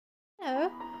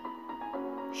Hello,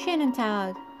 schönen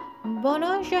Tag,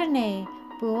 buona giornata,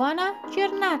 buona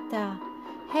giornata,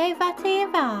 hei va,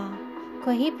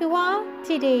 kohipiwa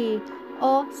tidi,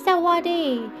 o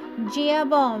sawadi, jia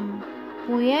bom,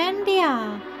 buen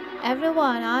dia.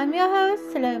 Everyone, I'm your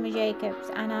host, Salome Jacobs,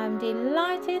 and I'm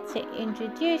delighted to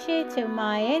introduce you to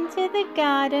my Into the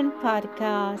Garden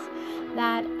podcast.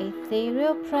 That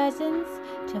ethereal presence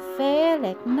to feel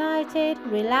ignited,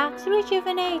 relaxed,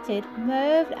 rejuvenated,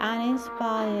 moved, and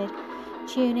inspired.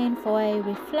 Tune in for a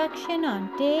reflection on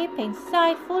deep,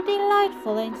 insightful,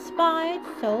 delightful, inspired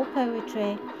soul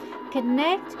poetry.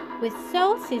 Connect with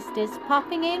soul sisters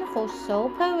popping in for soul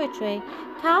poetry,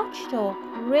 couch talk,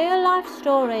 real life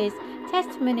stories,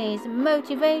 testimonies,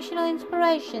 motivational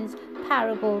inspirations,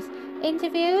 parables,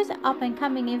 interviews, up and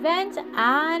coming events,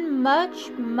 and much,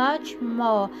 much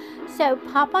more. So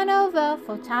pop on over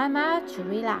for time out to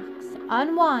relax,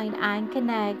 unwind, and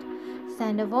connect.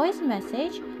 Send a voice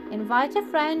message, invite a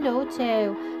friend or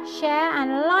two, share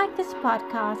and like this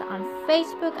podcast on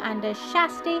Facebook under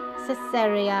Shasti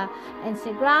Caesarea,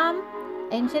 Instagram,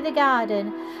 Into the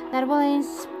Garden, that will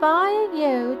inspire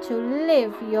you to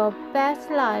live your best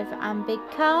life and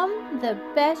become the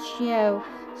best you.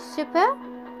 Super,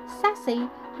 sassy,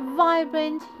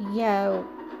 vibrant you.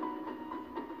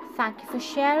 Thank you for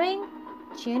sharing,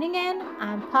 tuning in,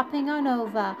 and popping on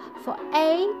over for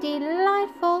a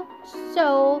delightful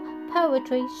soul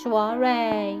poetry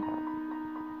soiree.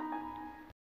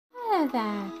 Hello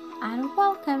there, and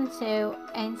welcome to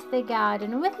Into the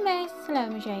Garden with me,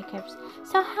 Salome Jacobs.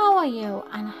 So how are you,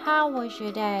 and how was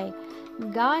your day?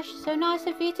 Gosh, so nice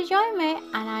of you to join me,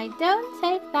 and I don't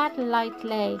take that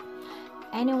lightly.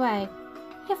 Anyway,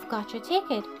 you've got your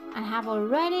ticket and have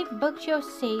already booked your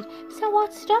seat, so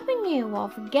what's stopping you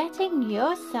of getting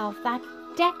yourself that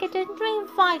decadent,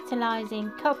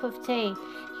 revitalizing cup of tea?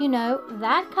 You know,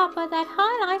 that cuppa that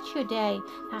highlights your day,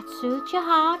 that suits your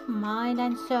heart, mind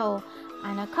and soul,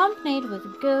 and accompanied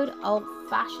with good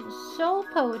old-fashioned soul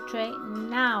poetry.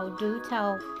 Now do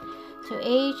tell. To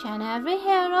each and every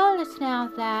hero listener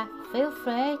out there, feel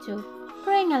free to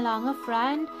bring along a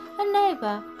friend, a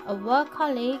neighbor, a work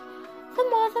colleague. The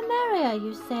more the merrier,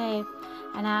 you say.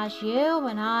 And as you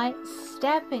and I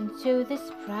step into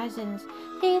this presence,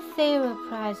 the ethereal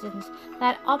presence,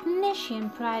 that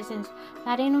omniscient presence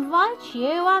that invites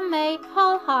you and me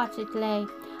wholeheartedly,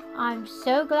 I'm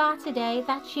so glad today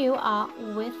that you are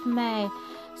with me.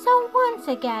 So once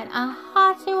again, a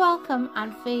hearty welcome,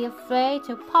 and feel free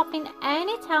to pop in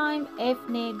anytime if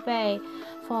need be.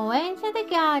 For Into the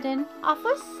Garden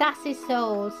offers sassy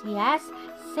souls, yes,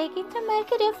 seeking to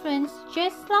make a difference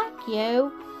just like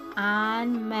you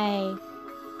and me.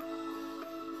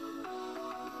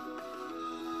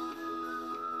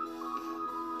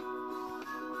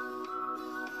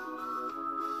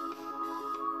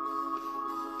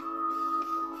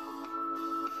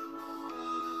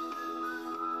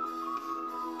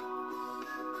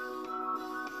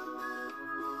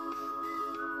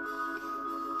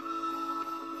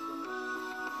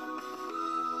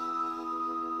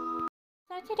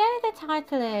 So today the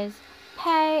title is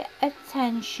Pay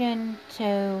Attention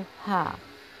to Her.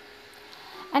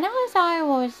 And as I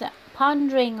was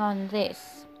pondering on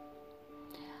this,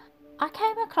 I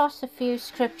came across a few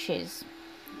scriptures.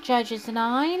 Judges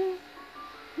 9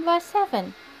 verse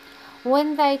 7.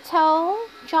 When they told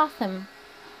Jotham,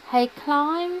 he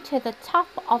climbed to the top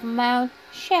of Mount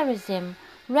Gerizim,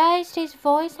 raised his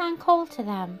voice and called to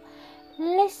them,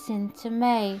 "Listen to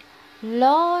me,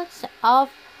 lords of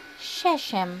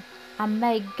Shechem, and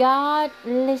may God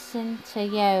listen to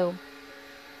you."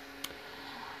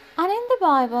 And in the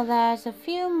Bible there's a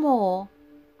few more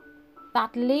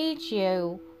that lead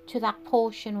you to that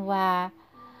portion where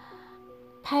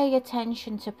pay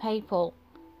attention to people.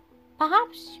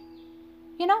 Perhaps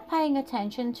you're not paying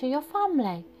attention to your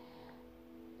family,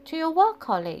 to your work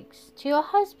colleagues, to your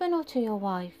husband or to your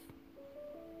wife.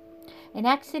 In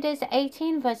Exodus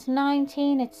 18 verse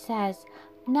 19 it says,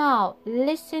 "Now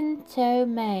listen to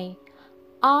me.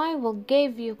 I will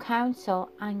give you counsel,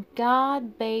 and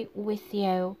God be with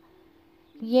you.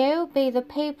 You be the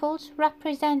people's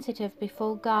representative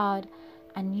before God,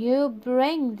 and you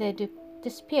bring the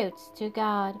disputes to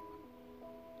God."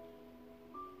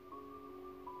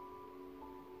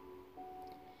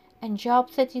 In Job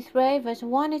 33 verse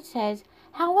 1 it says,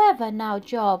 "However now,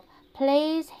 Job,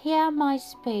 please hear my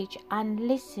speech and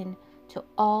listen to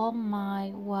all my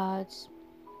words."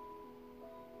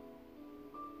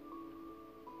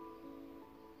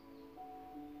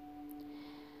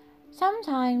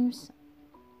 Sometimes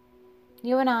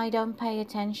you and I don't pay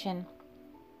attention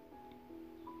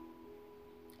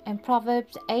In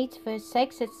Proverbs 8 verse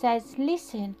 6 it says,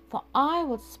 "Listen, for I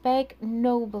will speak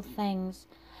noble things,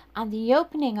 and the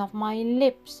opening of my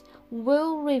lips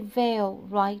will reveal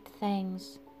right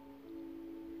things."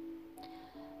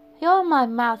 My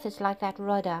mouth is like that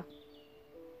rudder.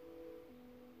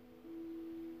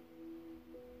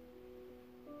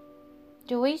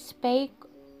 Do we speak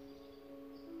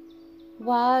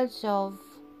words of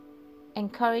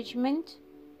encouragement?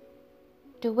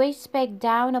 Do we speak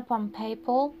down upon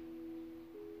people?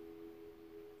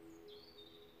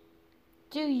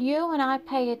 Do you and I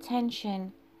pay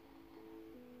attention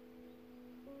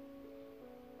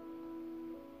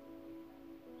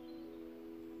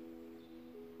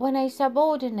when a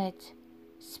subordinate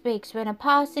speaks, when a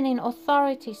person in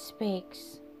authority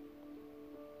speaks?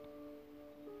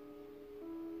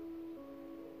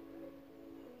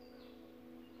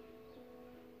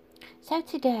 So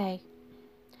today,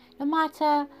 no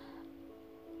matter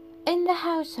in the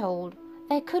household,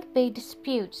 there could be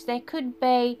disputes, there could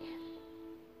be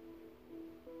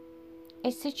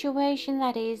a situation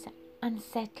that is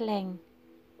unsettling.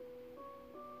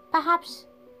 Perhaps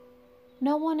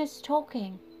no one is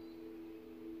talking.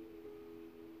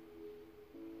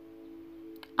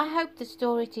 I hope the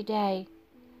story today,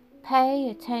 pay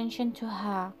attention to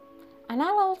her, and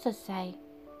I'll also say,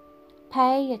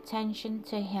 pay attention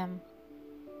to him.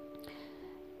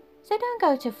 So don't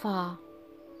go too far.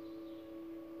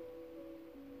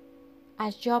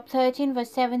 As Job 13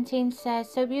 verse 17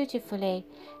 says so beautifully,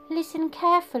 "Listen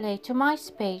carefully to my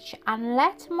speech and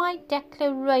let my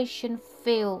declaration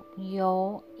fill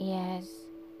your ears."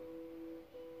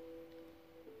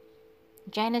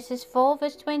 Genesis 4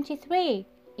 verse 23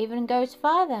 even goes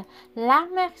further.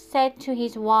 Lamech said to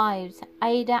his wives,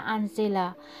 Adah and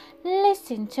Zillah,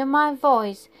 "Listen to my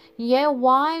voice, ye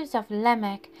wives of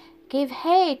Lamech. Give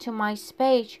heed to my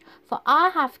speech, for I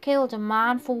have killed a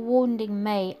man for wounding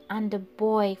me, and a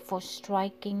boy for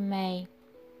striking me."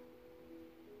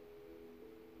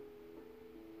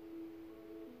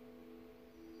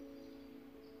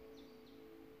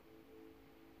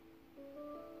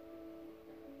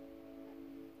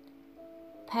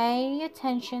 Pay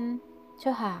attention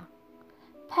to her.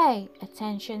 Pay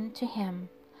attention to him.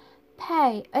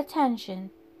 Pay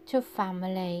attention to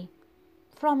family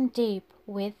from deep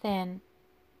within.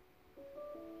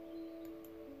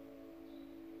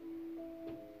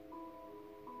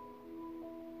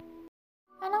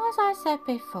 And as I said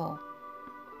before,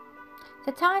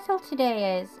 the title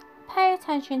today is Pay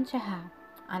Attention to Her,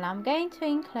 and I'm going to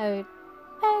include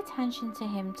Pay Attention to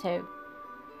Him too.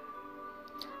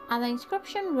 And the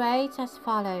inscription reads as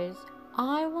follows: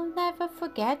 "I will never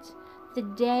forget the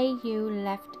day you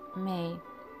left me."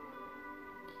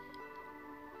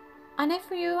 And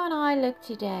if you and I look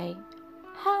today,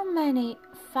 how many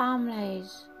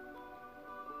families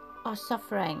are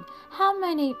suffering? How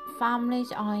many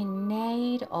families are in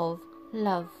need of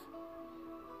love?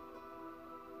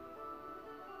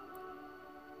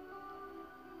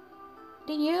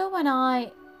 Do you and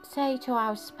I say to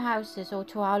our spouses or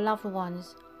to our loved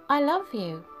ones, "I love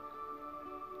you.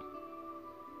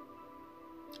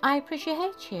 I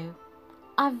appreciate you.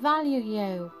 I value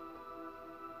you.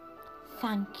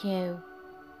 Thank you"?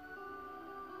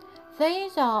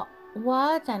 These are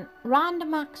words and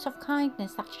random acts of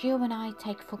kindness that you and I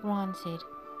take for granted.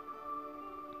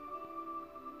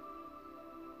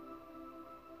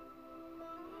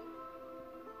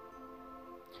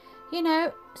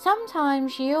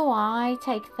 Sometimes you or I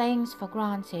take things for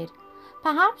granted.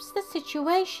 Perhaps the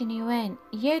situation you're in,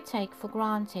 you take for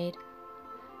granted.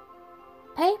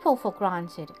 People for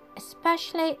granted,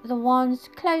 especially the ones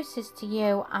closest to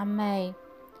you and me.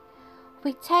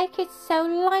 We take it so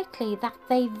lightly that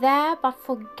they're there, but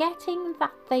forgetting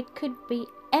that they could be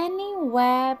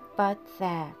anywhere but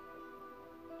there.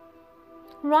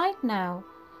 Right now,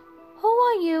 who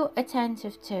are you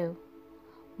attentive to?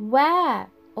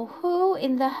 Where or who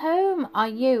in the home are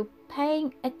you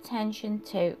paying attention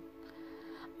to?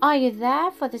 Are you there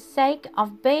for the sake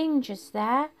of being just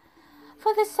there?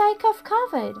 For the sake of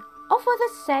comfort? Or for the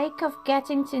sake of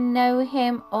getting to know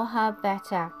him or her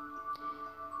better?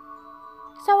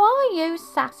 So are you,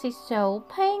 sassy soul,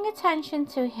 paying attention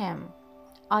to him?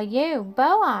 Are you,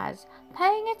 Boaz,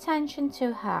 paying attention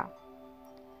to her?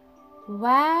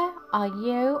 Where are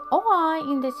you or I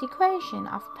in this equation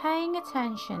of paying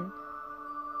attention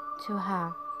to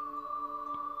her?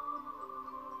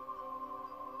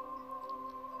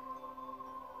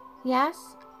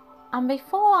 Yes, and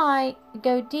before I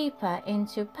go deeper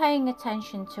into paying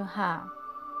attention to her,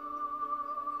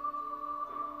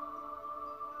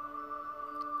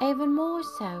 even more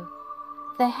so,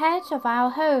 the heads of our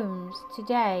homes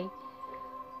today,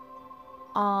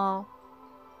 are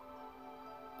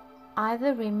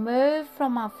either removed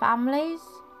from our families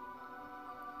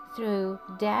through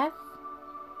death,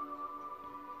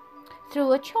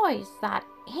 through a choice that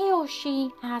he or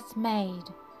she has made,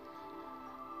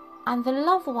 and the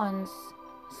loved ones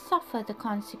suffer the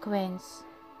consequence.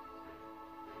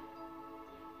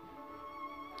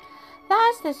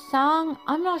 There's the song,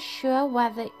 I'm not sure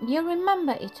whether you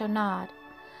remember it or not.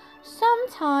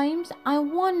 Sometimes I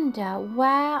wonder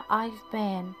where I've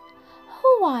been,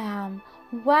 who I am,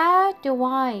 where do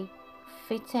I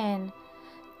fit in.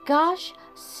 Gosh,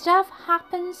 stuff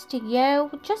happens to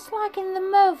you just like in the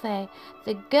movie,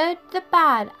 the good, the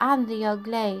bad and the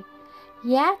ugly.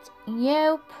 Yet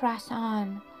you press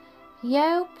on,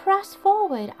 you press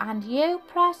forward and you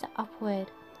press upward.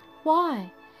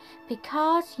 Why?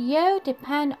 Because you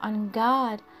depend on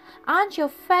God and your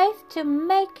faith to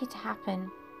make it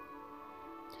happen.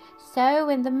 So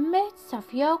in the midst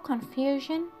of your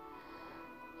confusion,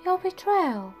 your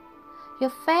betrayal, you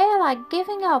feel like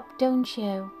giving up, don't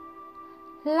you?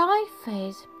 Life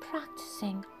is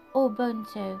practicing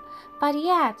Ubuntu, but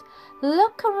yet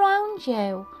look around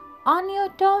you, on your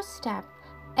doorstep,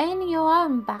 in your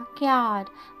own backyard,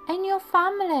 in your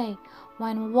family.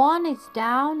 When one is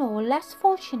down or less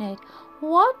fortunate,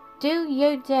 what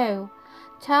do?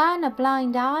 Turn a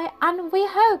blind eye and we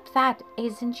hope that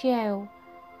isn't you.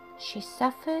 She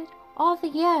suffered all the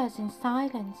years in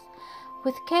silence,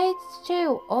 with kids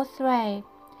 2 or 3.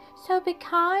 So be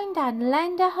kind and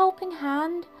lend a helping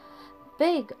hand,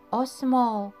 big or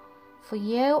small. For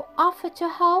you offer to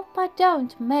help, but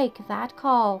don't make that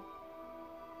call.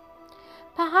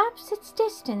 Perhaps it's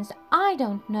distance, I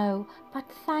don't know, but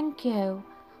thank you.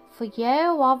 For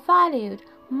you are valued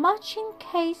much in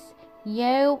case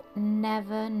you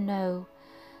never know.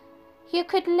 You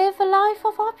could live a life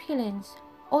of opulence,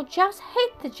 or just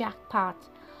hit the jackpot,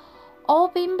 or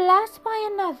been blessed by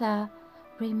another.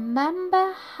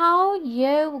 Remember how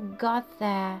you got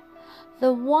there,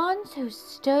 the ones who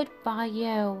stood by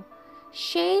you.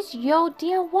 She's your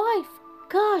dear wife.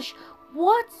 Gosh,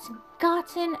 what's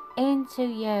gotten into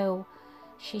you?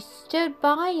 She stood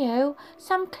by you,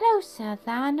 some closer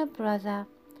than a brother.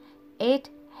 It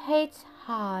hits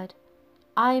hard,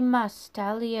 I must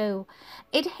tell you.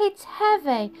 It hits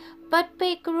heavy, but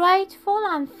be grateful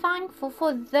and thankful,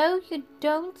 for though you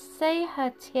don't see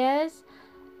her tears,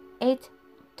 it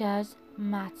does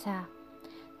matter.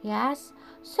 Yes,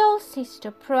 soul sister,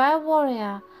 prayer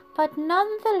warrior, but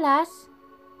nonetheless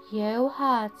you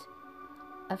hurt,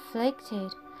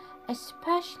 afflicted,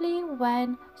 especially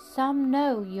when some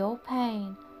know your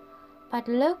pain, but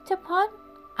looked upon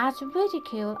as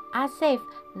ridicule, as if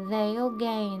they'll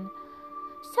gain.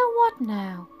 So what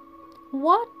now?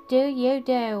 What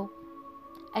do?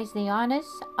 Is the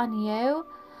onus on you?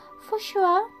 For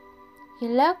sure, you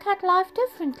look at life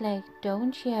differently,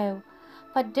 don't you?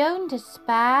 But don't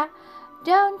despair,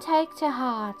 don't take to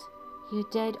heart. You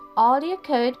did all you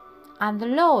could, and the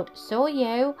Lord saw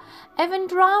you, even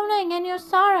drowning in your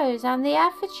sorrows and the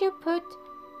effort you put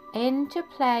in to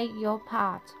play your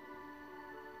part.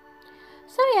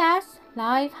 So yes,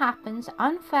 life happens,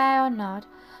 unfair or not,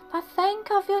 but think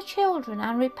of your children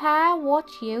and repair what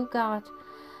you got.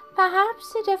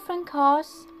 Perhaps a different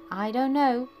course, I don't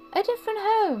know, a different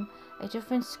home, a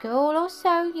different school or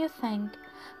so you think,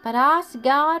 but ask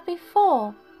God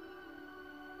before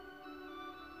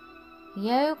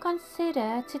you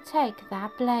consider to take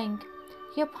that blink.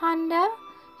 You ponder,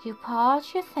 you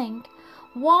pause, you think,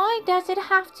 why does it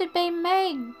have to be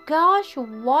me? Gosh,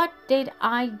 what did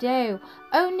I do?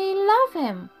 Only love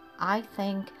him, I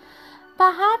think.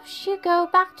 Perhaps you go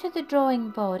back to the drawing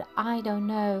board, I don't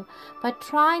know, but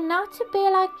try not to be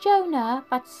like Jonah,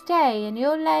 but stay in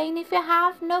your lane if you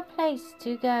have no place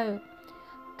to go.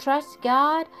 Trust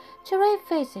God to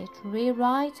revisit,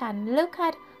 rewrite and look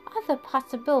at other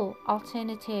possible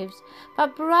alternatives,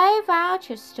 but brave out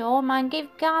your storm and give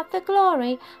God the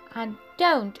glory, and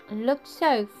don't look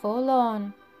so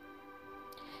forlorn.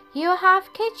 You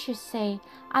have kids, you see,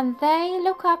 and they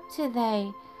look up to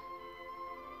thee,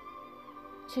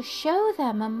 to show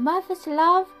them a mother's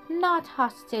love, not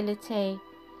hostility.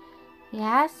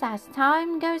 Yes, as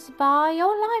time goes by,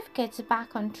 your life gets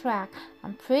back on track,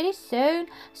 and pretty soon,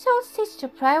 soul sister,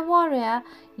 prayer warrior,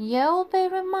 you'll be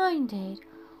reminded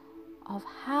of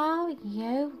how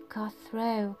you got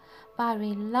through by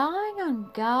relying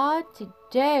on God to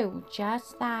do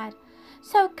just that.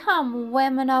 So come,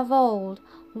 women of old,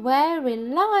 we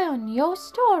rely on your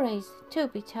stories to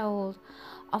be told,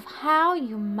 of how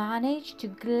you managed to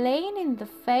glean in the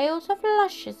fields of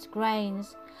luscious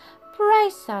grains.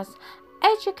 Praise us,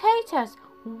 educate us,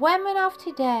 women of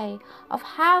today, of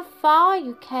how far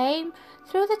you came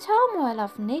through the turmoil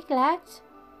of neglect,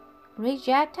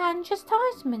 reject and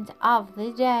chastisement of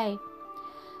the day.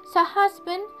 So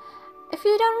husband, if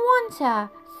you don't want her,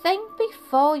 think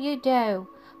before you do,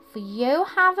 for you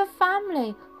have a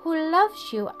family who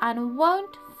loves you and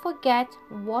won't forget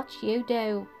what you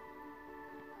do.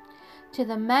 To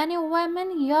the many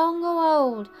women, young or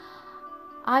old,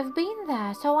 I've been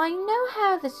there, so I know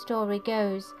how the story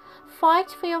goes.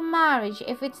 Fight for your marriage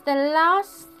if it's the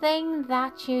last thing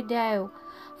that you do.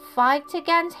 Fight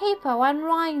against Hippo and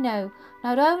Rhino,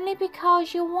 not only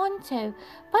because you want to,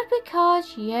 but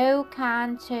because you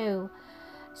can too.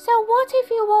 So what if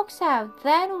he walks out?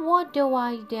 Then what do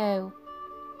I do?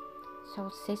 So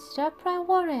sister, prayer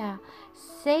warrior,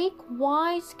 seek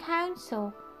wise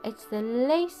counsel. It's the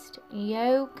least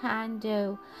you can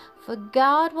do, for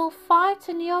God will fight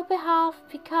on your behalf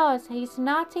because He's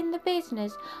not in the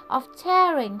business of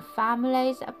tearing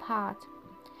families apart.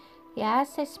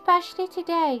 Yes, especially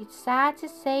today, it's sad to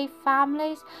see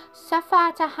families suffer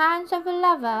at the hands of a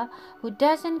lover who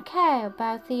doesn't care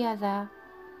about the other.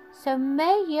 So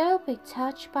may you be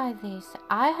touched by this,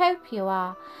 I hope you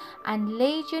are, and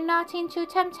lead you not into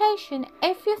temptation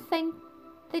if you think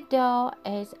the door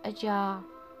is ajar.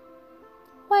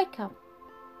 Wake up,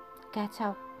 get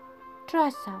up,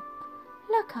 dress up,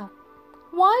 look up,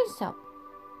 wise up,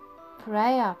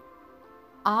 pray up,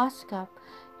 ask up,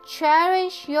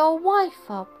 cherish your wife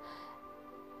up,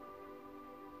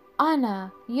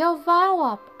 honor your vow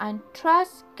up, and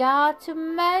trust God to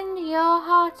mend your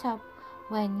heart up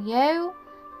when you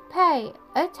pay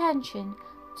attention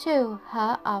to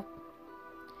her up.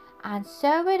 And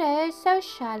so it is, so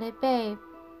shall it be.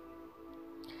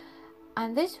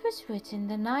 And this was written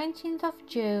the 19th of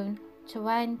June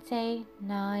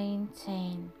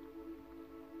 2019.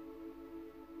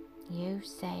 You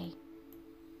say.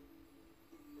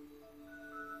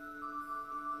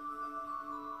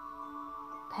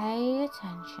 Pay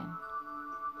attention.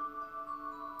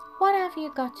 What have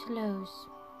you got to lose?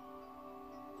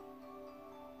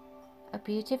 A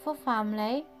beautiful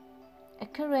family, a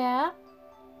career.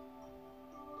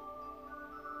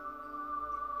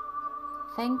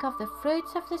 Think of the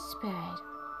fruits of the Spirit.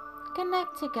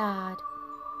 Connect to God.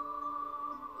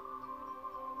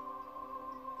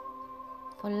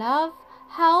 For love,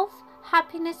 health,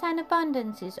 happiness and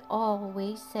abundance is all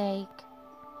we seek.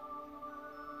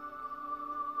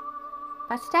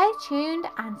 But stay tuned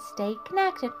and stay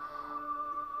connected,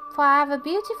 for I have a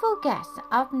beautiful guest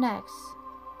up next.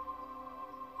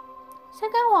 So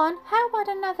go on, how about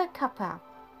another cuppa?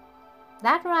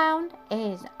 That round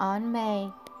is on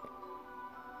me.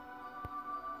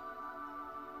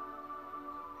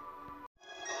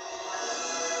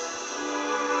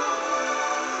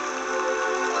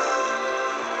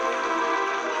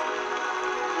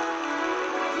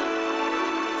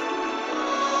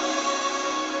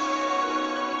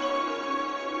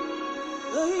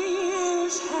 The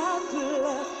years have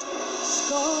left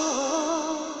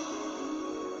scars.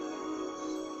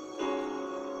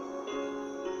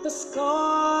 The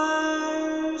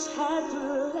scars had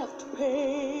left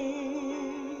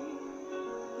pain.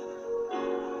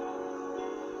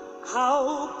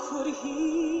 How could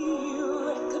he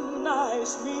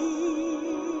recognize me?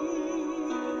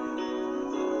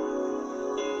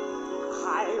 I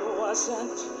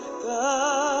wasn't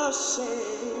the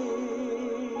same.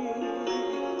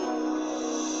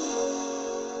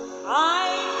 I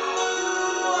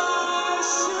knew I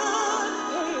should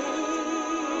pay,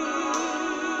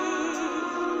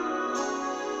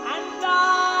 and I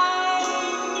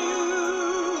knew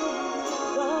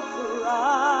the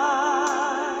price,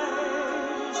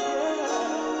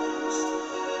 yes,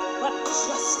 but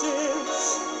justice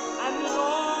and law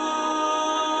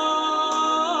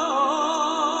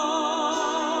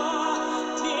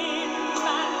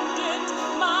demand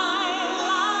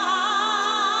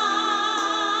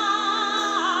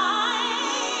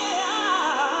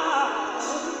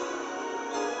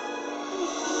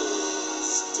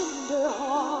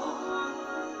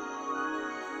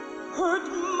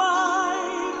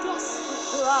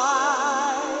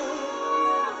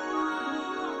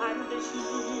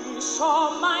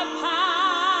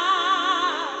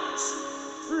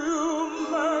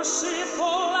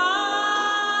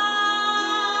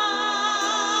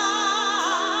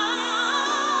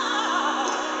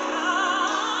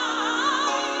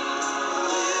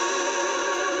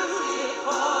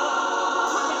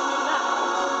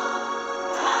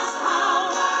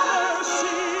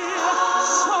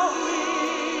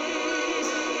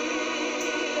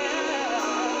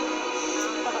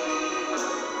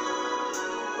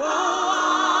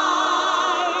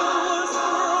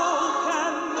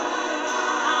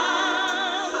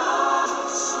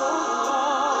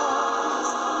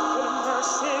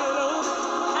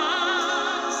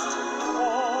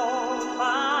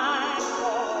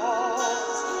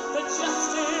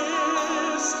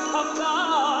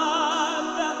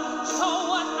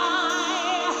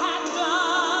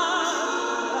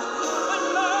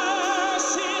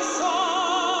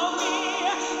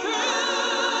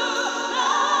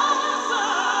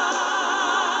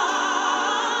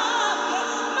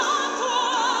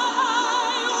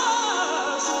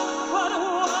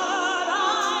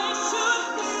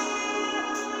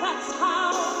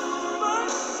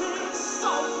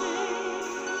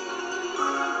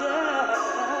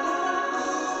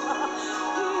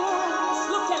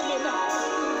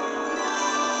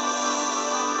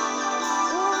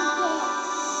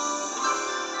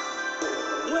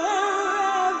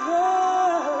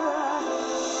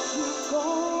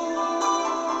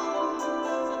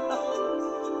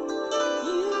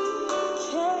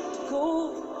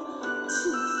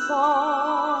to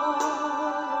fall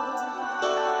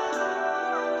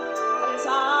at his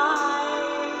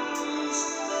eyes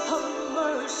of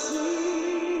mercy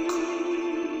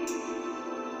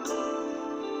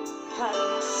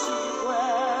and see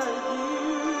where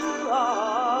you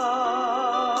are.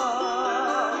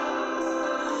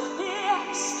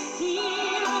 Yes, he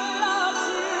loves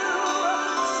you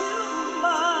too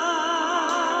much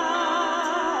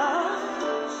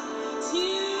to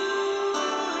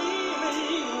leave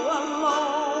you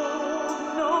alone.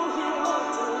 No, he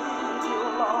won't leave you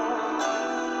alone.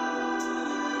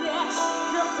 Yes,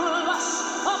 you're flush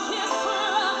of his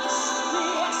flush.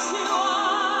 Yes, you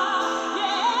are.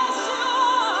 Yes, you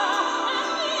are. And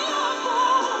we are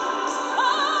bones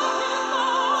of his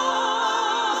bones.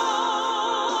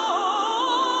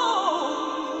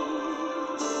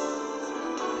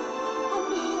 And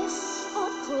his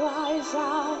heart cries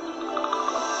out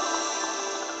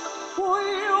for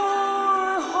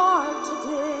your heart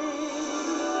today.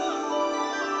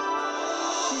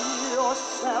 See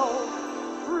yourself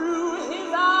through his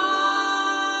eyes,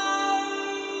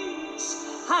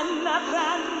 and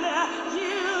then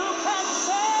you can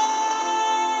say,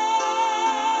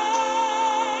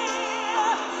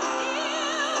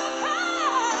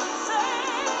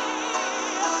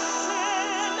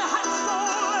 sin has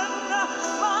stolen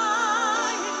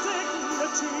my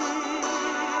dignity,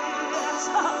 yes,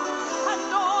 and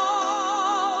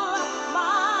all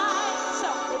my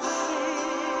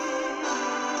self-esteem,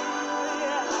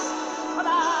 yes, but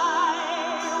I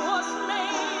was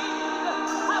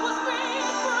made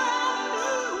brand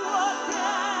new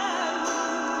again.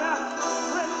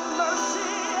 When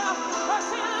mercy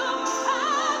looked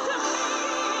after me.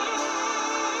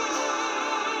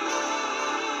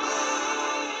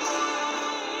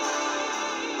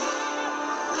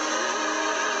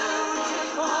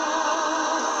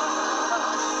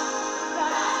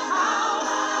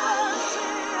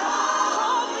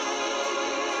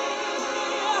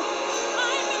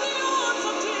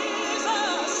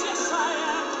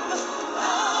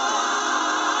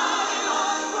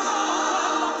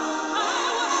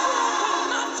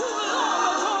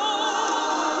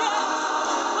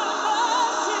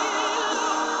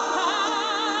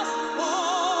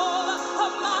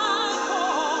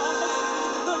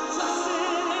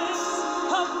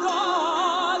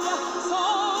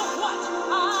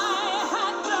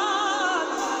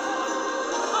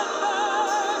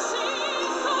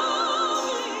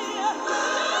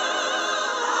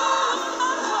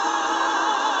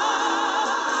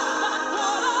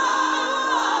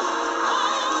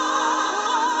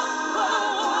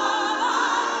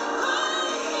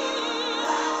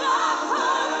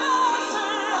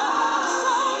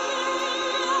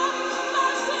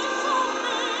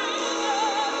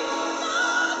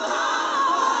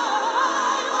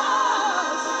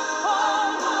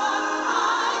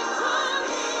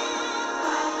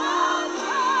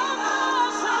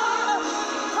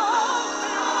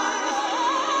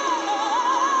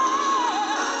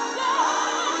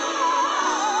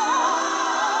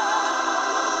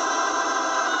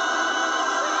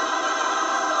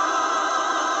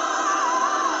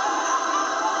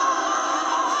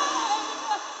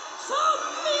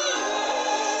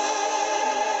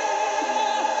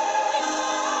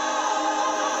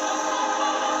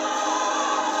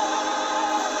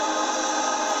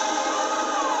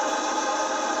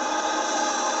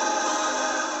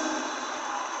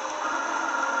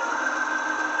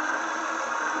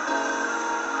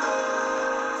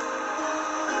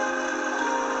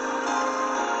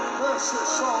 Mercy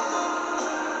saw me,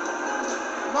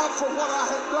 not for what I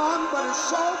had done, but it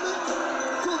saw me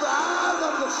through the eyes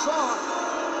of the Son.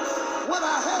 When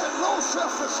I had no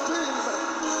self-esteem,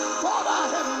 thought I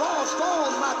had lost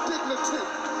all my dignity,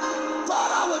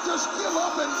 thought I would just give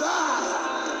up and die,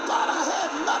 thought I had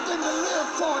nothing to live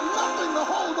for, nothing to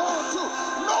hold on to,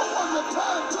 no one to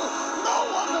turn to, no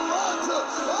one to run to.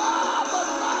 Ah, but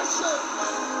mercy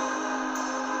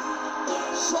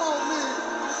saw me.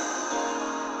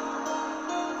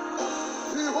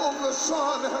 He whom the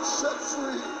Son has set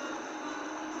free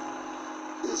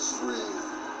is free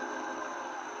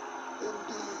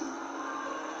indeed.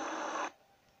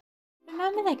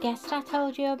 Remember the guest I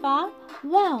told you about?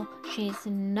 Well, she's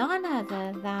none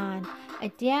other than a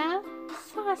dear,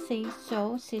 sassy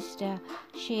soul sister.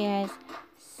 She is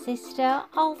Sister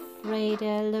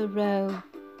Alfreda LaRoe.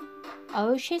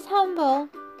 Oh, she's humble,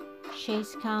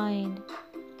 she's kind.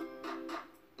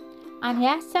 And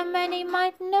yes, so many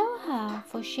might know her,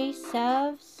 for she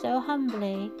serves so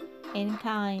humbly in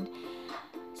kind.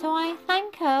 So I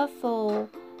thank her for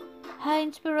her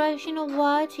inspirational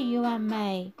word to you and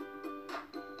me.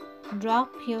 drop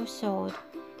your sword.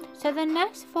 So the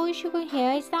next voice you will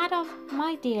hear is that of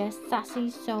my dear sassy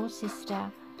soul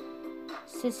sister,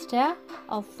 Sister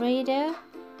Alfreda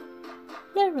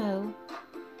Leroux.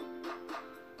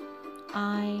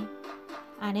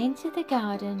 And into the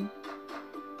garden.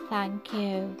 Thank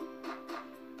you.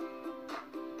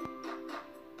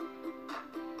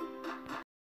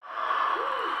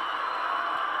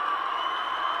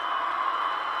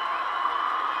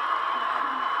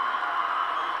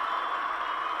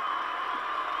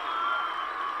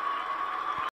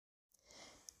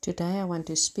 Today I want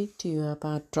to speak to you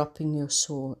about dropping your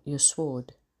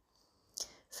sword.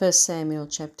 1 Samuel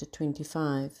chapter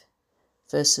 25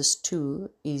 verses 2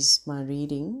 is my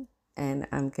reading, and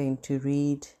I'm going to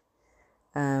read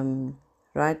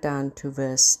right down to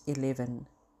verse 11.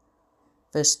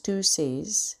 Verse 2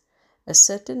 says, "A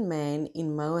certain man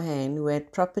in Mohan who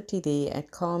had property there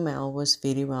at Carmel was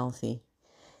very wealthy.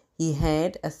 He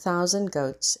had 1,000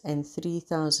 goats and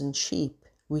 3,000 sheep,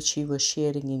 which he was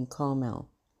shearing in Carmel.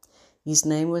 His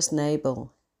name was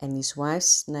Nabal, and his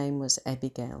wife's name was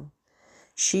Abigail.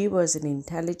 She was an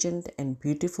intelligent and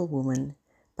beautiful woman,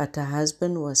 but her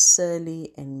husband was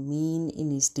surly and mean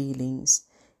in his dealings.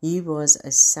 He was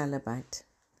a Calebite.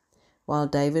 While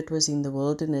David was in the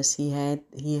wilderness, he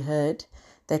heard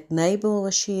that Nabal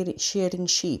was shearing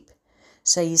sheep.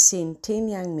 So he sent 10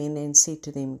 young men and said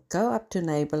to them, 'Go up to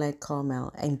Nabal at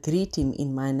Carmel and greet him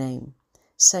in my name.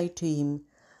 Say to him,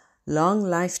 long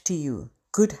life to you,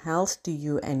 good health to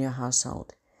you and your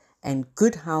household, and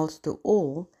good health to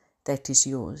all that is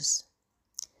yours.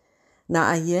 Now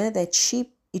I hear that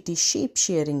it is sheep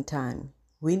shearing time.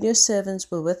 When your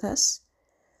servants were with us,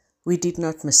 we did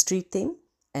not mistreat them,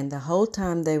 and the whole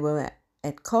time they were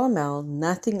at Carmel,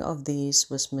 nothing of these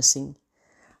was missing.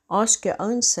 Ask your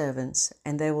own servants,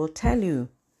 and they will tell you.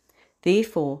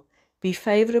 Therefore, be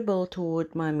favorable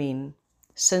toward my men,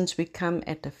 since we come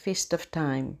at a festive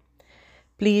time.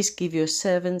 Please give your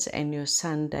servants and your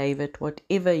son David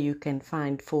whatever you can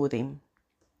find for them.'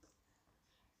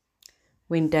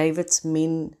 When David's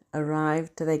men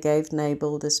arrived, they gave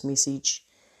Nabal this message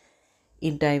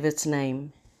in David's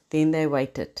name. Then they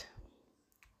waited.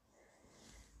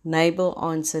 Nabal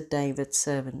answered David's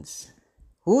servants,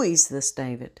 'Who is this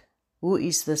David? Who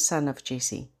is the son of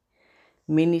Jesse?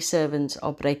 Many servants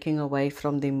are breaking away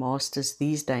from their masters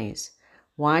these days.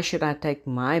 Why should I take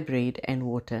my bread and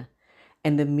water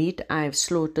and the meat I have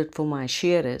slaughtered for my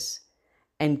shearers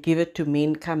and give it to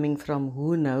men coming from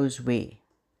who knows where?'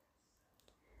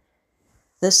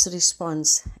 This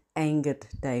response angered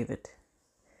David,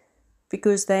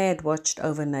 because they had watched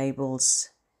over Nabal's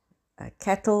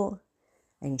cattle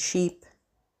and sheep,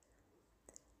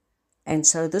 and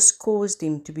so this caused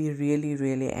him to be really,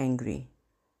 really angry.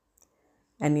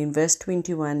 And in verse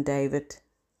 21, David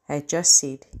had just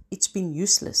said, 'It's been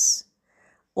useless,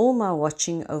 all my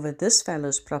watching over this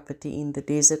fellow's property in the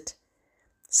desert,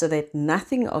 so that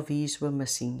nothing of his were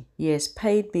missing. He has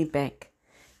paid me back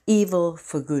evil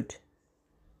for good.'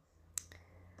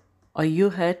 Are you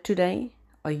hurt today?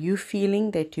 Are you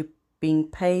feeling that you're being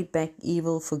paid back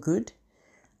evil for good?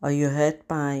 Are you hurt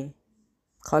by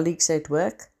colleagues at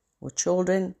work or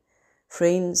children,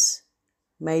 friends,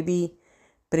 maybe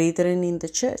brethren in the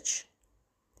church?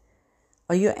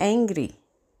 Are you angry?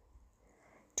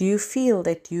 Do you feel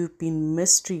that you've been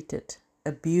mistreated,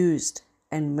 abused,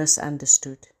 and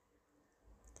misunderstood?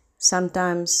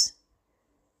 Sometimes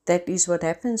that is what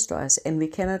happens to us, and we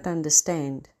cannot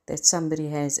understand that somebody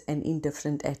has an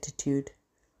indifferent attitude.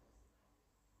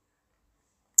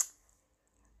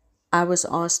 I was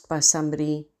asked by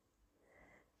somebody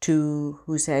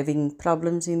who's having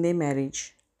problems in their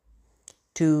marriage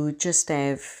to just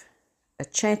have a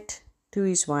chat to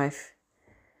his wife,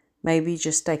 maybe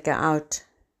just take her out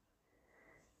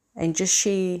and just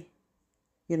share,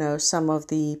 some of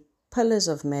the pillars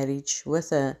of marriage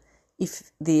with her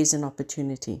if there is an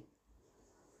opportunity.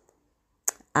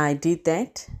 I did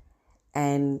that,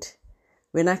 and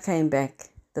when I came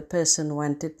back, the person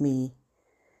wanted me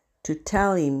to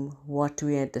tell him what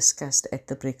we had discussed at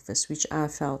the breakfast, which I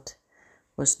felt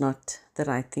was not the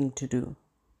right thing to do.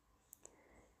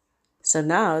 So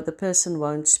now the person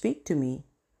won't speak to me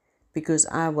because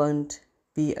I won't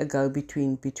be a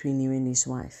go-between between him and his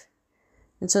wife.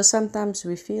 And so sometimes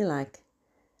we feel like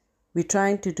we're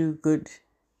trying to do good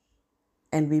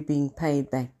and we're being paid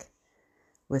back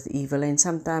with evil, and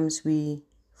sometimes we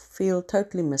feel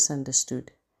totally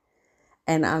misunderstood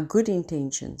and our good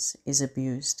intentions is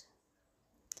abused.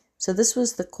 So this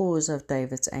was the cause of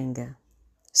David's anger.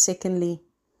 Secondly,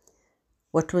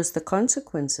 what was the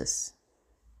consequences?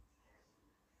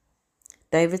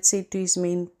 David said to his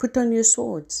men, "Put on your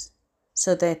swords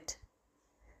so that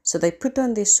So they put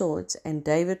on their swords, and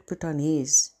David put on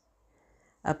his.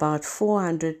 About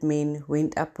 400 men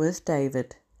went up with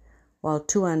David, while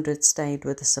 200 stayed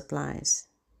with the supplies.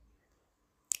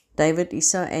 David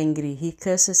is so angry, he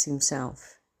curses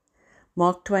himself.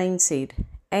 Mark Twain said,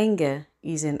 "Anger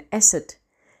is an acid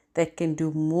that can do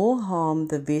more harm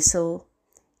the vessel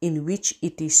in which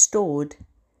it is stored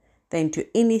than to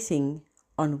anything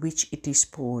on which it is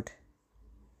poured."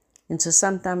 And so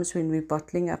sometimes when we're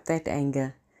bottling up that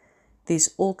anger,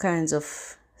 there's all kinds of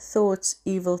thoughts,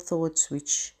 evil thoughts,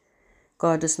 which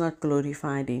God is not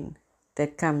glorified in,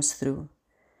 that comes through.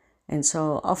 And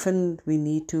so often we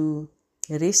need to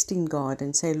rest in God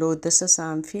and say, "Lord, this is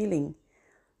how I'm feeling,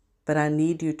 but I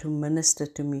need you to minister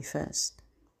to me first."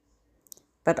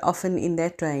 But often in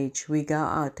that rage, we go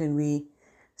out and we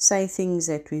say things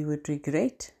that we would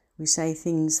regret. We say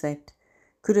things that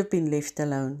could have been left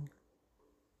alone.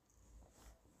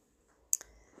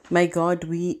 May God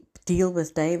deal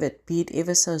with David, be it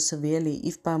ever so severely,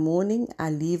 if by morning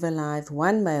I leave alive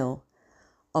one male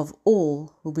of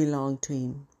all who belong to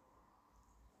him.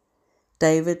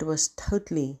 David was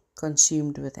totally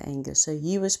consumed with anger, so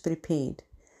he was prepared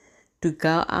to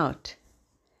go out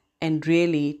and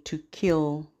really to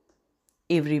kill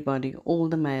everybody, all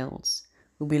the males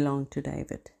who belong to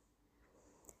David.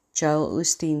 Joel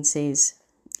Osteen says,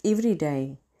 "Every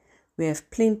day we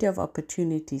have plenty of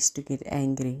opportunities to get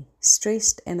angry,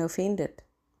 stressed and offended.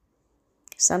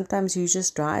 Sometimes you're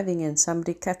just driving and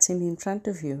somebody cuts in front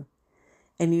of you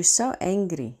and you're so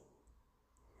angry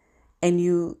and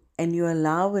you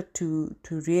allow it to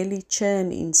really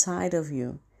churn inside of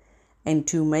you and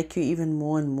to make you even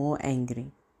more and more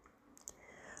angry.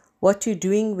 What you're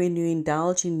doing when you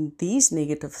indulge in these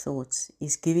negative thoughts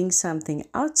is giving something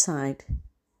outside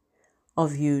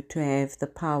of you to have the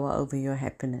power over your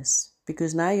happiness,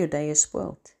 because now your day is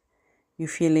spoiled. You're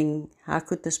feeling, how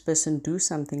could this person do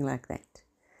something like that?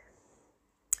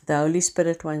 The Holy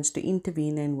Spirit wants to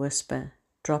intervene and whisper,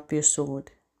 "Drop your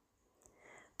sword."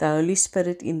 The Holy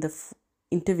Spirit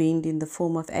intervened in the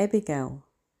form of Abigail,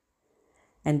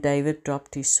 and David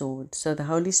dropped his sword. So the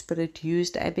Holy Spirit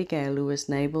used Abigail, who was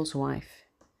Nabal's wife,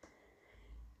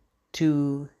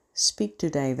 to speak to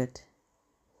David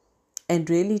and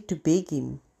really to beg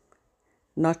him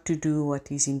not to do what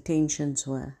his intentions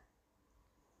were.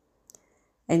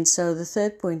 And so the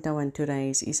third point I want to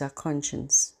raise is our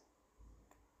conscience.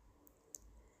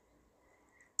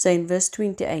 So in verse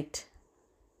 28,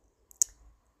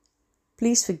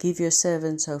 "Please forgive your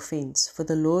servant's offense, for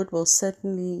the Lord will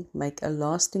certainly make a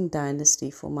lasting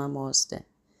dynasty for my master,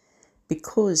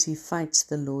 because he fights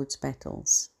the Lord's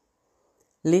battles.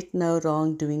 Let no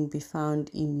wrongdoing be found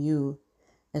in you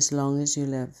as long as you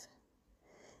live.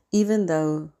 Even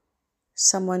though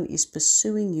someone is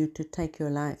pursuing you to take your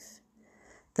life,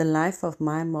 the life of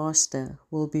my master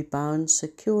will be bound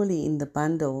securely in the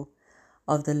bundle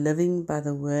of the living by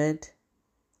the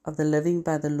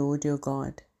Lord your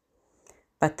God.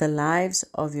 But the lives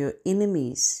of your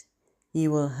enemies he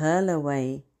will hurl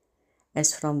away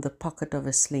as from the pocket of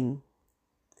a sling.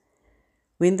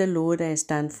 When the Lord has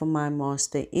done for my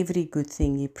master every good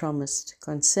thing he promised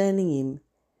concerning him,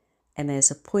 and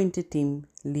has appointed him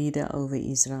leader over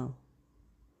Israel,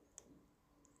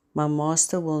 my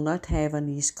master will not have on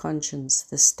his conscience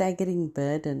the staggering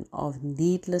burden of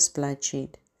needless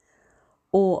bloodshed,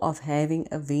 or of having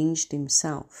avenged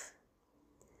himself.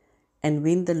 And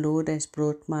when the Lord has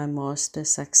brought my master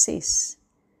success,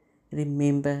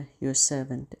 remember your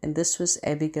servant." And this was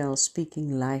Abigail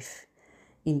speaking life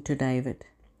into David.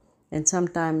 And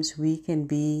sometimes we can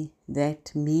be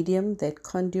that medium, that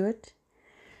conduit,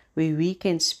 where we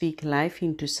can speak life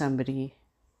into somebody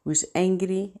who's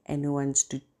angry and who wants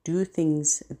to do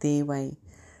things their way,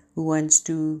 who wants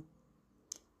to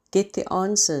get the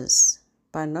answers,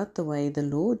 but not the way the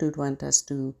Lord would want us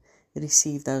to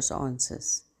receive those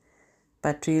answers.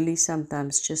 But really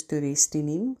sometimes just to rest in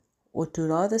him, or to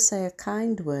rather say a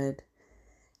kind word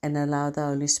and allow the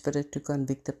Holy Spirit to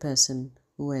convict the person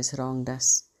who has wronged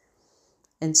us.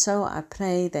 And so I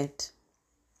pray that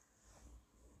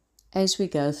as we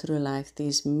go through life,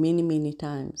 there's many, many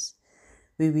times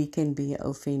where we can be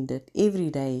offended. Every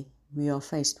day we are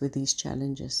faced with these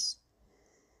challenges.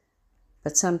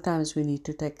 But sometimes we need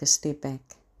to take a step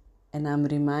back. And I'm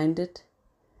reminded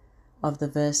of the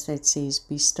verse that says,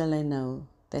 "Be still and know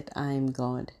that I am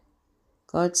God."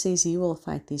 God says he will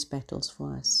fight these battles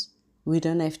for us. We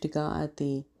don't have to go out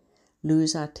there,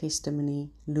 lose our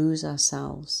testimony, lose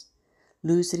ourselves,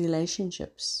 lose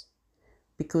relationships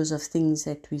because of things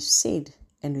that we've said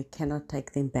and we cannot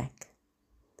take them back.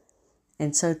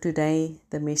 And so today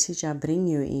the message I bring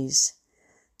you is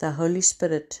the Holy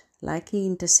Spirit like he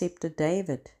intercepted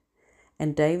David,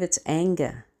 and David's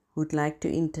anger would like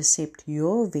to intercept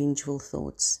your vengeful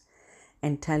thoughts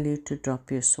and tell you to drop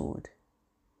your sword.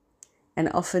 And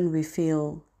often we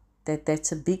feel that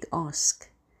that's a big ask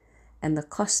and the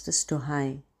cost is too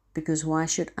high, because why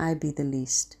should I be the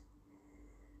least?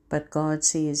 But God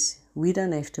says we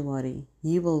don't have to worry.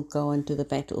 He will go onto the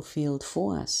battlefield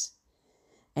for us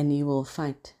and He will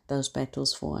fight those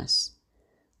battles for us.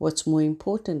 What's more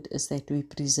important is that we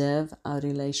preserve our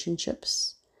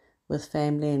relationships with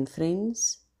family and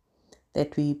friends,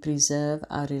 that we preserve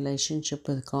our relationship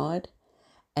with God,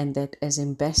 and that as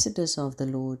ambassadors of the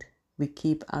Lord, we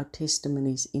keep our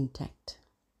testimonies intact.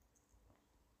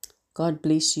 God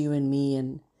bless you and me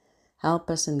and help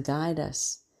us and guide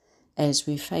us as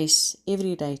we face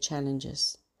everyday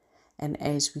challenges and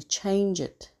as we change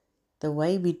it, the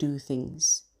way we do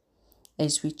things,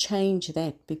 as we change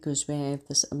that because we have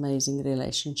this amazing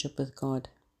relationship with God.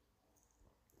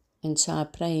 And so I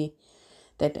pray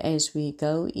that as we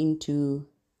go into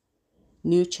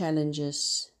new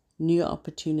challenges, new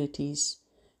opportunities,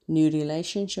 new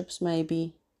relationships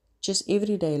maybe, just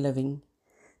everyday living,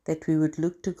 that we would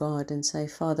look to God and say,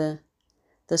 Father,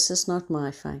 this is not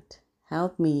my fight.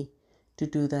 Help me to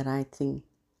do the right thing.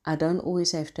 I don't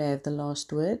always have to have the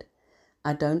last word.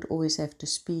 I don't always have to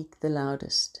speak the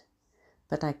loudest,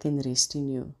 but I can rest in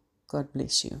you. God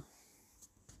bless you.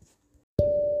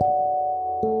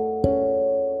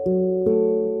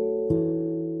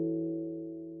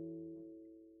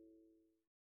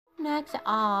 Next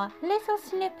are little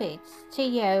snippets to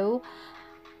you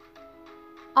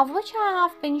of which I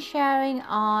have been sharing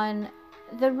on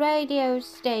the radio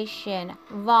station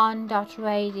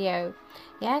Von.radio.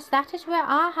 Yes, that is where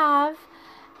I have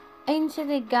Into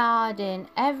the Garden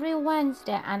every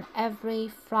Wednesday and every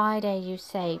Friday, you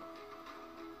say,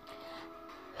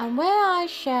 and where I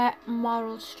share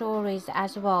moral stories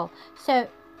as well. So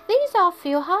these are a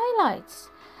few highlights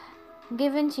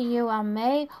given to you and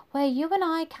me, where you and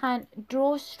I can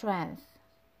draw strength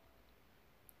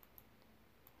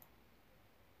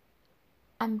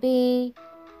and be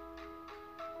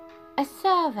a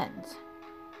servant,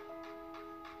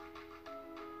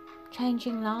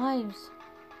 changing lives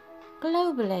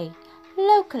globally,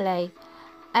 locally,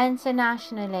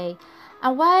 internationally.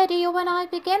 And where do you and I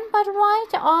begin? But right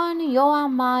on your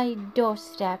and my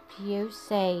doorstep, you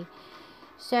say.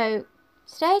 So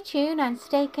stay tuned and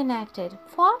stay connected.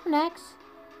 For up next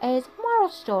is Moral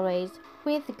Stories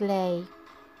with Glee.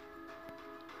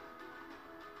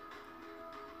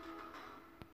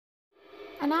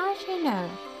 And as you know,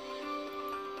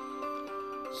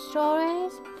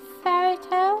 stories, fairy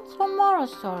tales or moral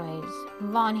stories,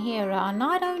 Von here are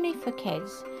not only for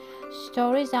kids.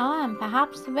 Stories are, and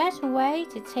perhaps the best way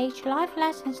to teach life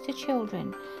lessons to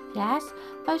children. Yes,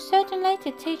 most certainly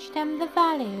to teach them the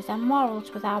values and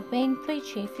morals without being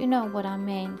preachy, if you know what I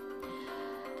mean.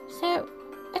 So,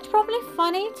 it's probably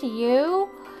funny to you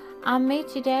and me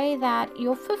today that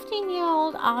your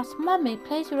 15-year-old asked, Mummy,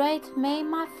 please rate me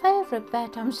my favourite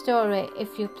bedtime story,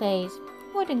 if you please.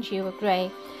 Wouldn't you agree?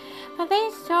 But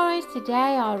these stories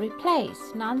today are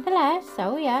replaced, nonetheless,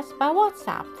 oh yes, by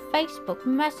WhatsApp, Facebook,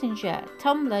 Messenger,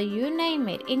 Tumblr, you name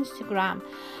it, Instagram,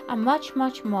 and much,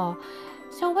 much more.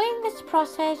 So in this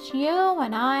process, you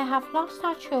and I have lost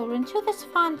our children to this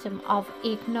phantom of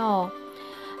ignore.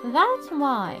 That's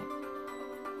why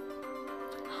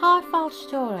heartfelt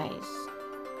stories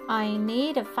are in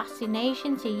need of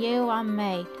fascination to you and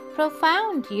me,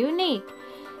 profound, unique.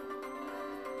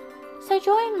 So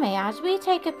join me as we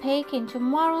take a peek into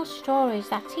moral stories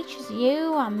that teaches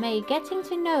you and me getting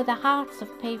to know the hearts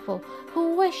of people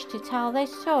who wish to tell their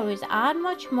stories and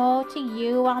much more to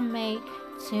you and me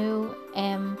to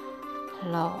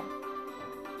implore.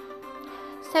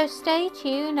 So stay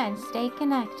tuned and stay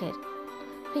connected,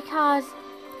 because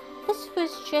this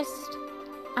was just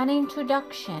an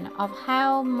introduction of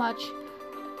how much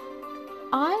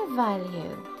I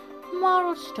value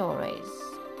moral stories,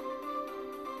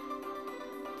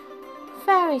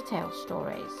 fairy tale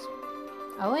stories,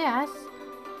 oh yes,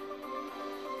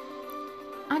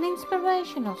 and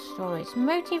inspirational stories,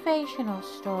 motivational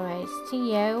stories to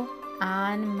you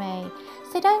and me.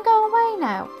 So don't go away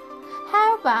now.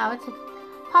 How about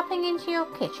popping into your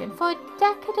kitchen for a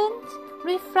decadent,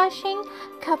 refreshing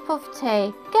cup of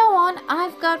tea? Go on,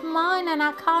 I've got mine and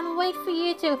I can't wait for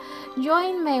you to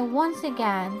join me once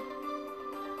again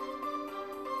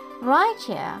right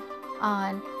here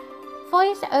on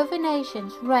Voice Over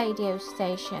Nations radio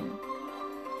station.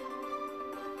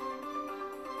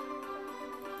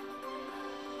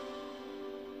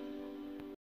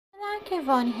 Thank you,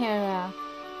 Von Hera.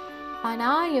 And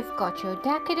now you've got your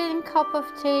decadent cup of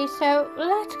tea, so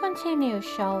let's continue,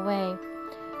 shall we?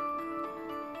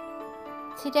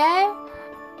 Today,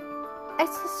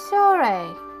 it's a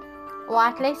story, or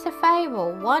at least a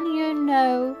fable, one you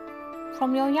know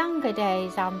from your younger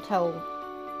days, I'm told.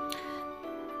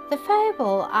 The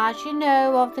fable, as you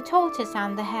know, of the tortoise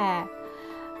and the hare.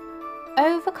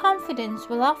 Overconfidence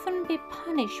will often be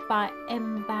punished by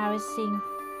embarrassing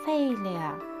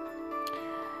failure,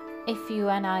 if you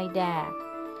and I dare.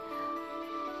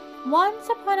 Once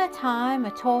upon a time,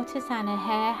 a tortoise and a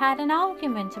hare had an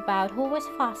argument about who was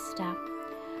faster.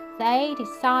 They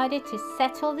decided to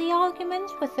settle the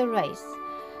argument with a race.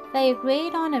 They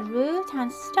agreed on a route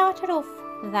and started off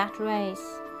that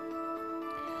race.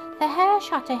 The hare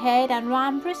shot ahead and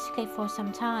ran briskly for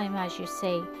some time, as you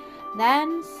see.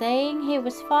 Then, seeing he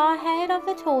was far ahead of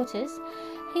the tortoise,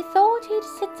 he thought he'd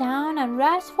sit down and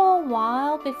rest for a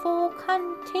while before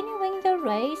continuing the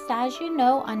race, as you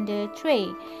know, under a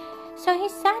tree. So he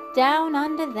sat down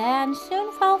under there and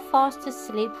soon fell fast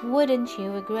asleep, wouldn't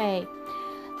you agree?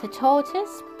 The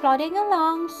tortoise, plodding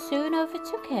along, soon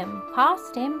overtook him,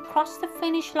 passed him, crossed the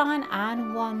finish line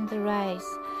and won the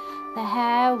race. The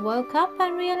hare woke up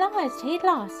and realized he'd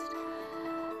lost.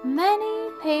 Many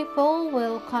people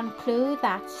will conclude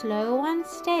that slow and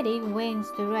steady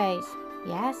wins the race.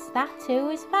 Yes, that too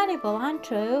is valuable and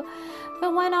true,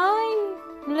 but when I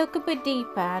look a bit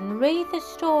deeper and read the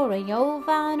story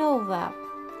over and over,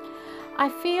 I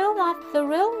feel that the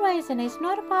real reason is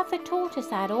not about the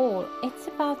tortoise at all, it's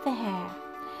about the hare.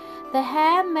 The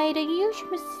hare made a huge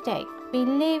mistake,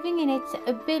 believing in its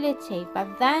ability,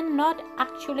 but then not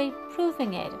actually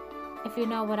proving it, if you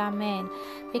know what I mean.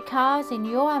 Because in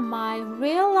your and my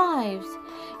real lives,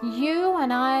 you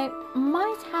and I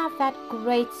might have that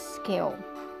great skill.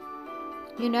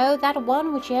 You know, that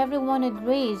one which everyone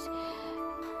agrees,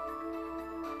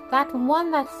 that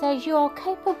one that says you are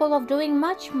capable of doing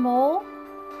much more,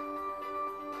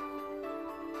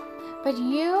 but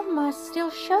you must still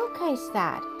showcase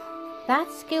that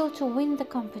skill to win the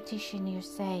competition, you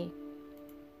say.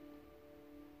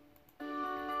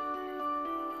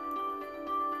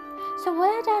 So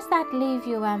where does that leave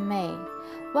you and me?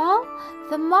 Well,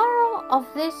 the moral of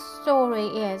this story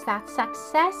is that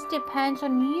success depends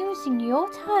on using your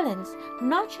talents,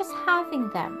 not just having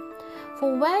them.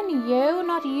 For when you're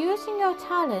not using your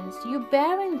talents, you're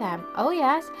bearing them. Oh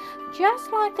yes,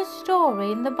 just like the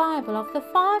story in the Bible of the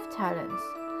 5 talents.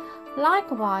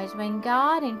 Likewise, when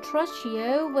God entrusts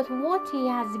you with what He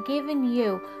has given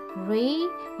you,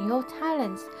 your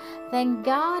talents, then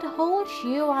God holds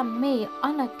you and me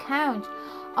on account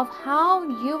of how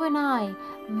you and I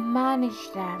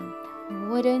manage them.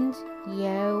 Wouldn't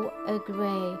you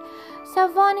agree? So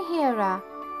Von Hera,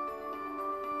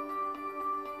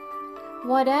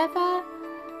 whatever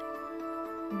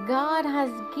God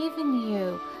has given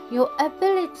you, your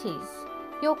abilities,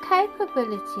 your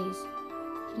capabilities,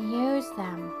 use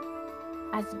them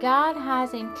as God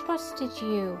has entrusted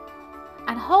you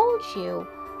and hold you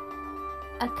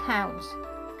account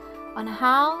on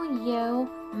how you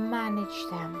manage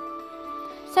them.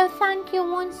 So thank you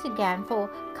once again for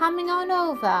coming on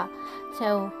over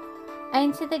to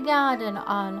Into the Garden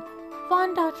on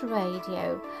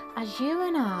Von.Radio as you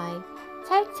and I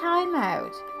take time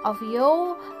out of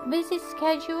your busy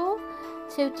schedule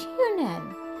to tune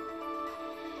in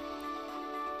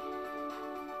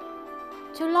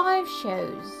to live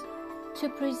shows, to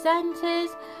presenters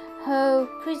who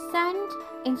present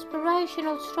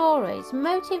inspirational stories,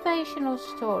 motivational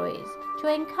stories,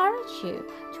 to encourage you,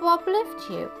 to uplift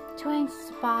you, to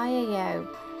inspire you,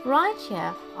 right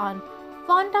here on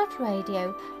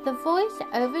Von.Radio, the Voice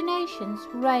Over Nations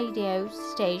radio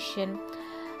station.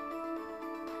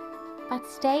 But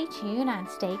stay tuned and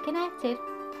stay connected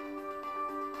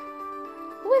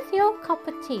with your cup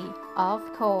of tea, of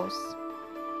course.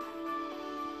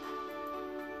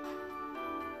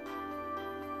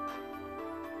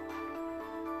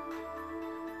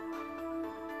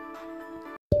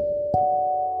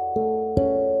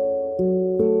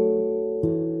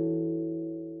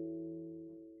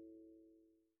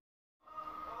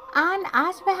 And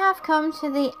as we have come to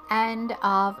the end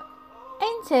of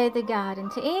Into the Garden,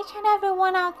 to each and every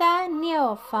one out there, near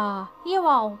or far, you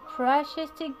are precious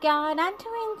to God and to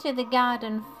Into the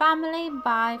Garden family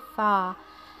by far.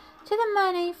 To the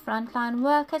many frontline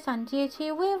workers on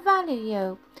duty, we value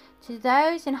you. To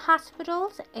those in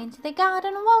hospitals, Into the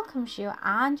Garden welcomes you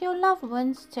and your loved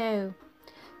ones too.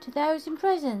 To those in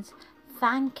prisons,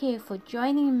 thank you for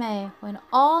joining me when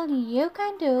all you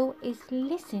can do is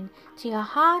listen to your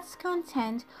heart's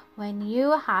content when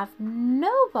you have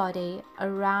nobody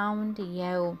around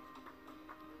you.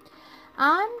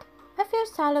 And if you're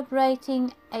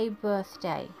celebrating a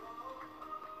birthday,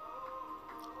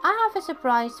 I have a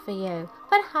surprise for you,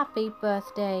 but happy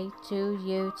birthday to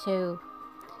you too.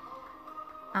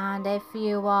 And if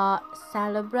you are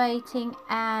celebrating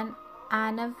an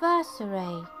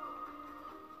anniversary,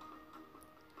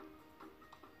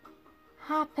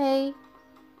 happy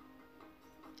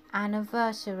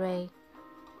anniversary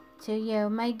to you.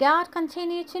 May God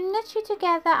continue to knit you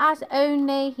together as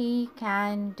only He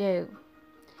can do.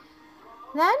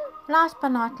 Then, last but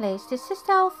not least, is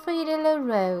Sister Elfrida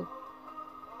LaRue.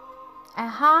 A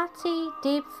hearty,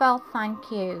 deep felt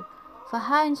thank you for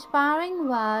her inspiring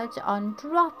words on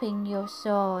dropping your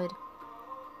sword.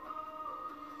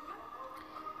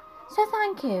 So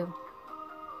thank you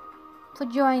for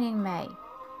joining me,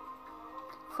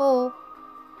 for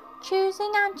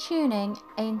choosing and tuning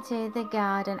into the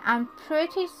garden, and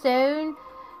pretty soon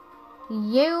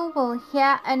you will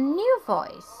hear a new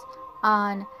voice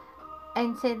on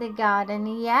Into the Garden.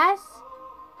 Yes,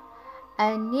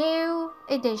 a new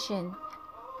edition,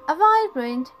 a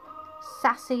vibrant,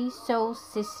 sassy soul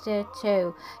sister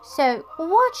too. So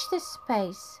watch this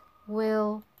space,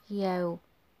 will you?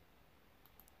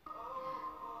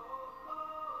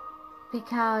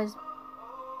 Because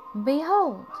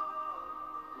behold,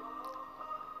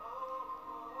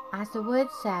 as the word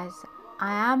says,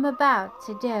 I am about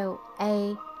to do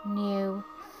a new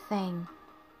thing.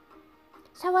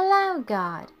 So allow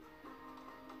God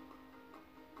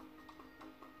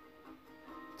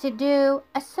to do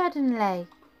a suddenly,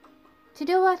 to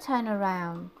do a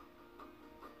turnaround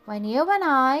when you and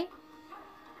I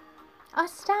are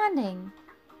standing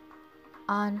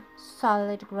on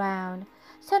solid ground.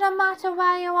 So no matter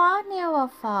where you are, near or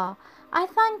far, I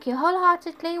thank you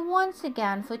wholeheartedly once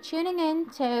again for tuning in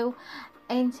to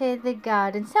Into the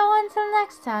Garden. So until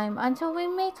next time, until we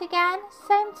meet again,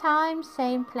 same time,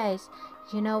 same place,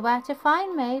 you know where to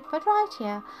find me, but right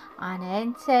here on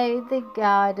Into the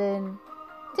Garden.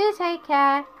 Do take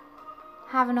care.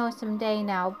 Have an awesome day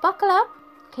now. Buckle up,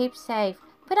 keep safe,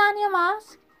 put on your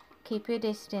mask, keep your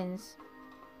distance.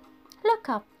 Look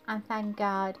up and thank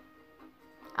God.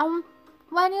 And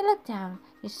when you look down,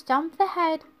 you stomp the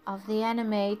head of the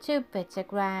enemy to bitter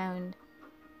ground.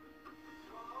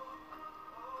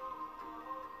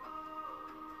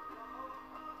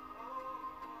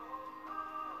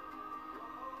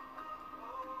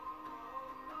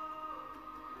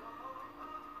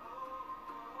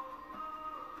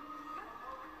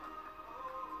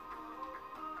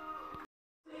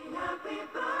 Happy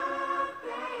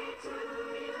birthday to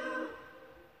you,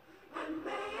 and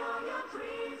may all your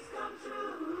dreams come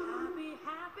true.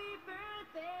 Happy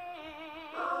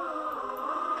birthday.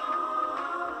 Oh.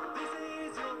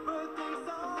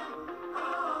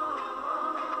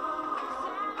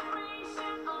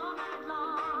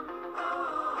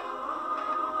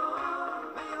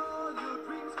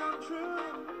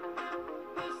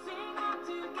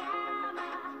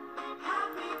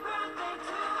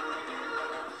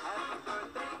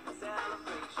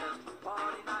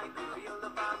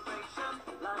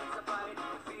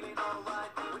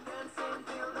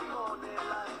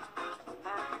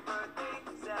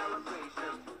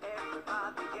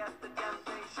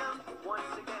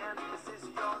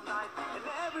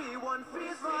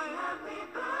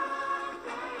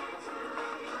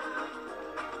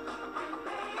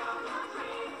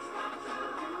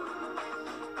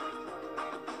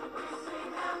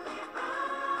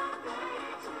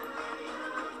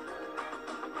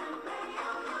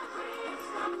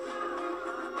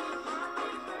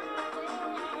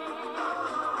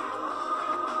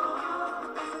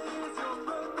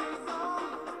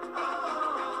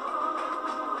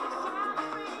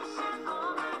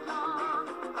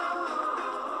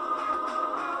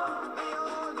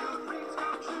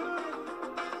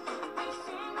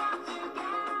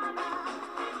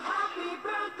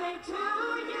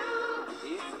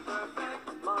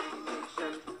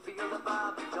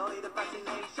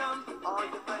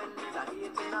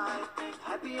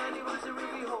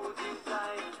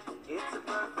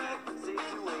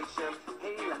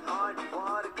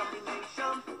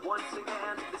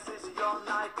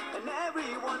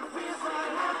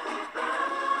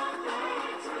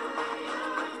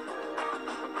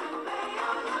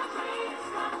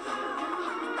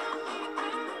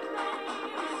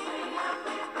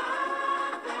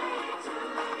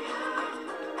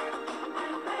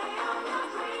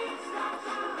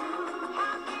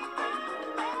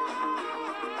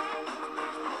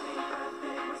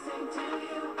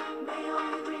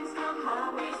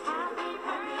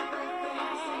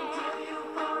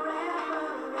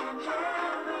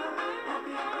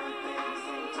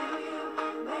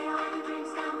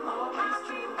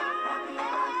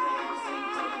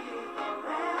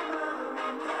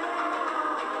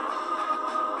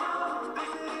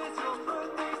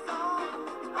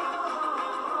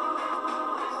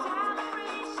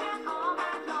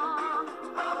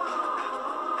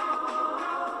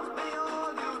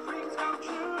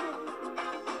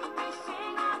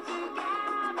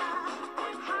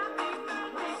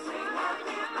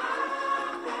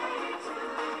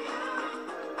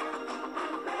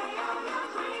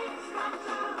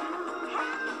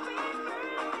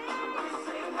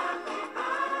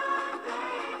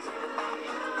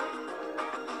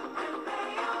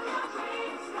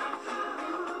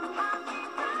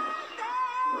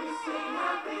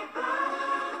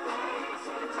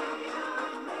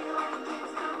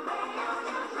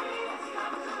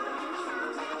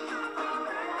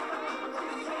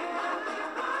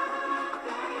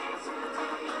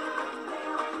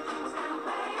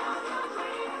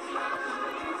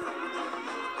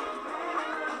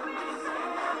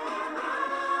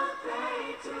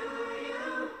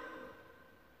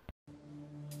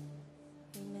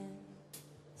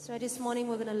 So this morning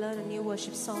we're going to learn a new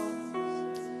worship song.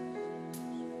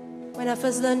 When I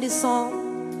first learned this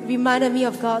song, it reminded me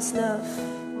of God's love.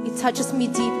 It touches me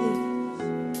deeply.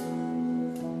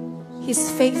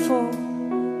 He's faithful.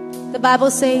 The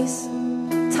Bible says,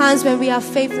 times when we are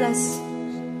faithless,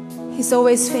 He's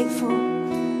always faithful.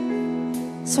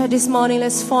 So this morning,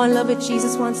 let's fall in love with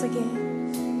Jesus once again.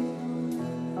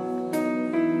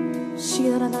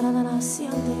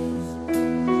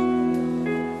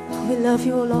 We love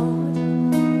you, O Lord.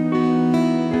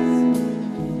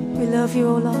 We love you,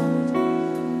 O Lord.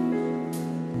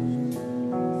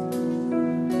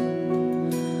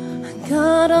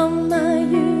 God of my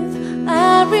youth,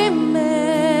 I remember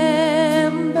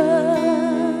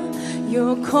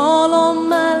your call on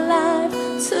my life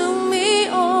to me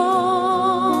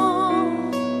all.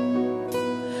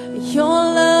 Your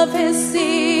love has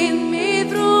seen me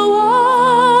through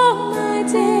all my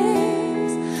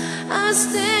days. I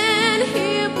stand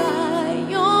here by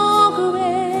your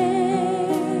grace.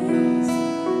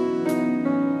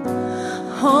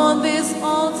 On this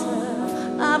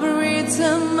altar I've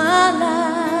written my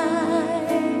life,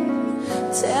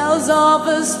 tells of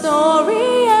a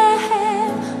story I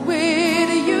had with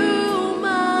you,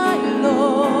 my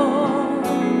Lord.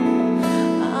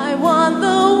 I want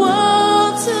the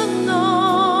world to know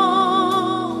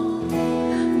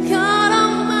God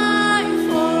of mine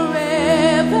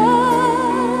forever,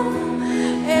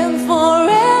 and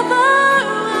forever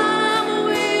I'm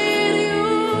with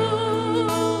you.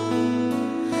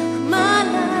 My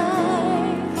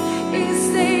life is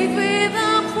saved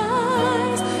without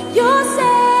price. Your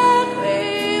sacrifice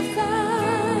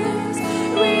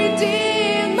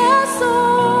redeemed my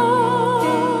soul.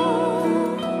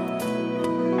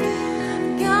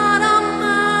 God of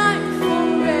mine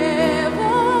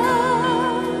forever,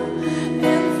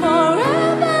 and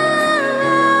forever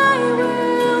I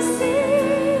will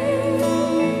sing.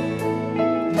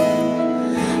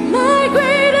 My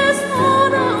greatest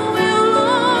honor will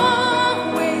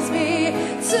always be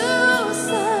to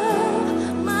serve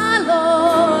my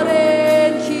Lord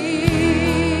and King.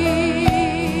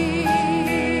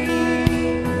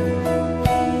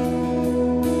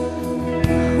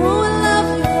 Oh, I love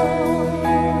you, Lord.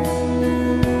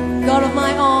 God of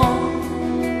my all,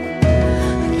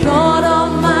 God of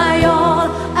my all,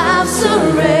 I've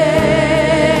surrendered.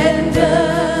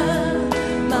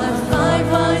 My life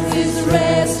finds its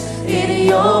rest in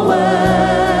your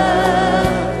word.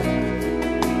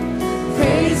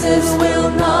 Praises will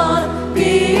not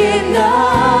be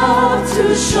enough to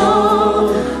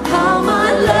show how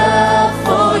my love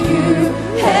for you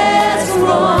has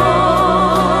grown.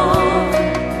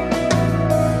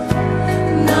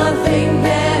 Nothing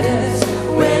matters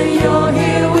when you're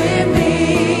here with me.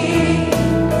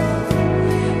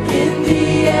 In the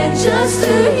end, just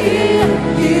to hear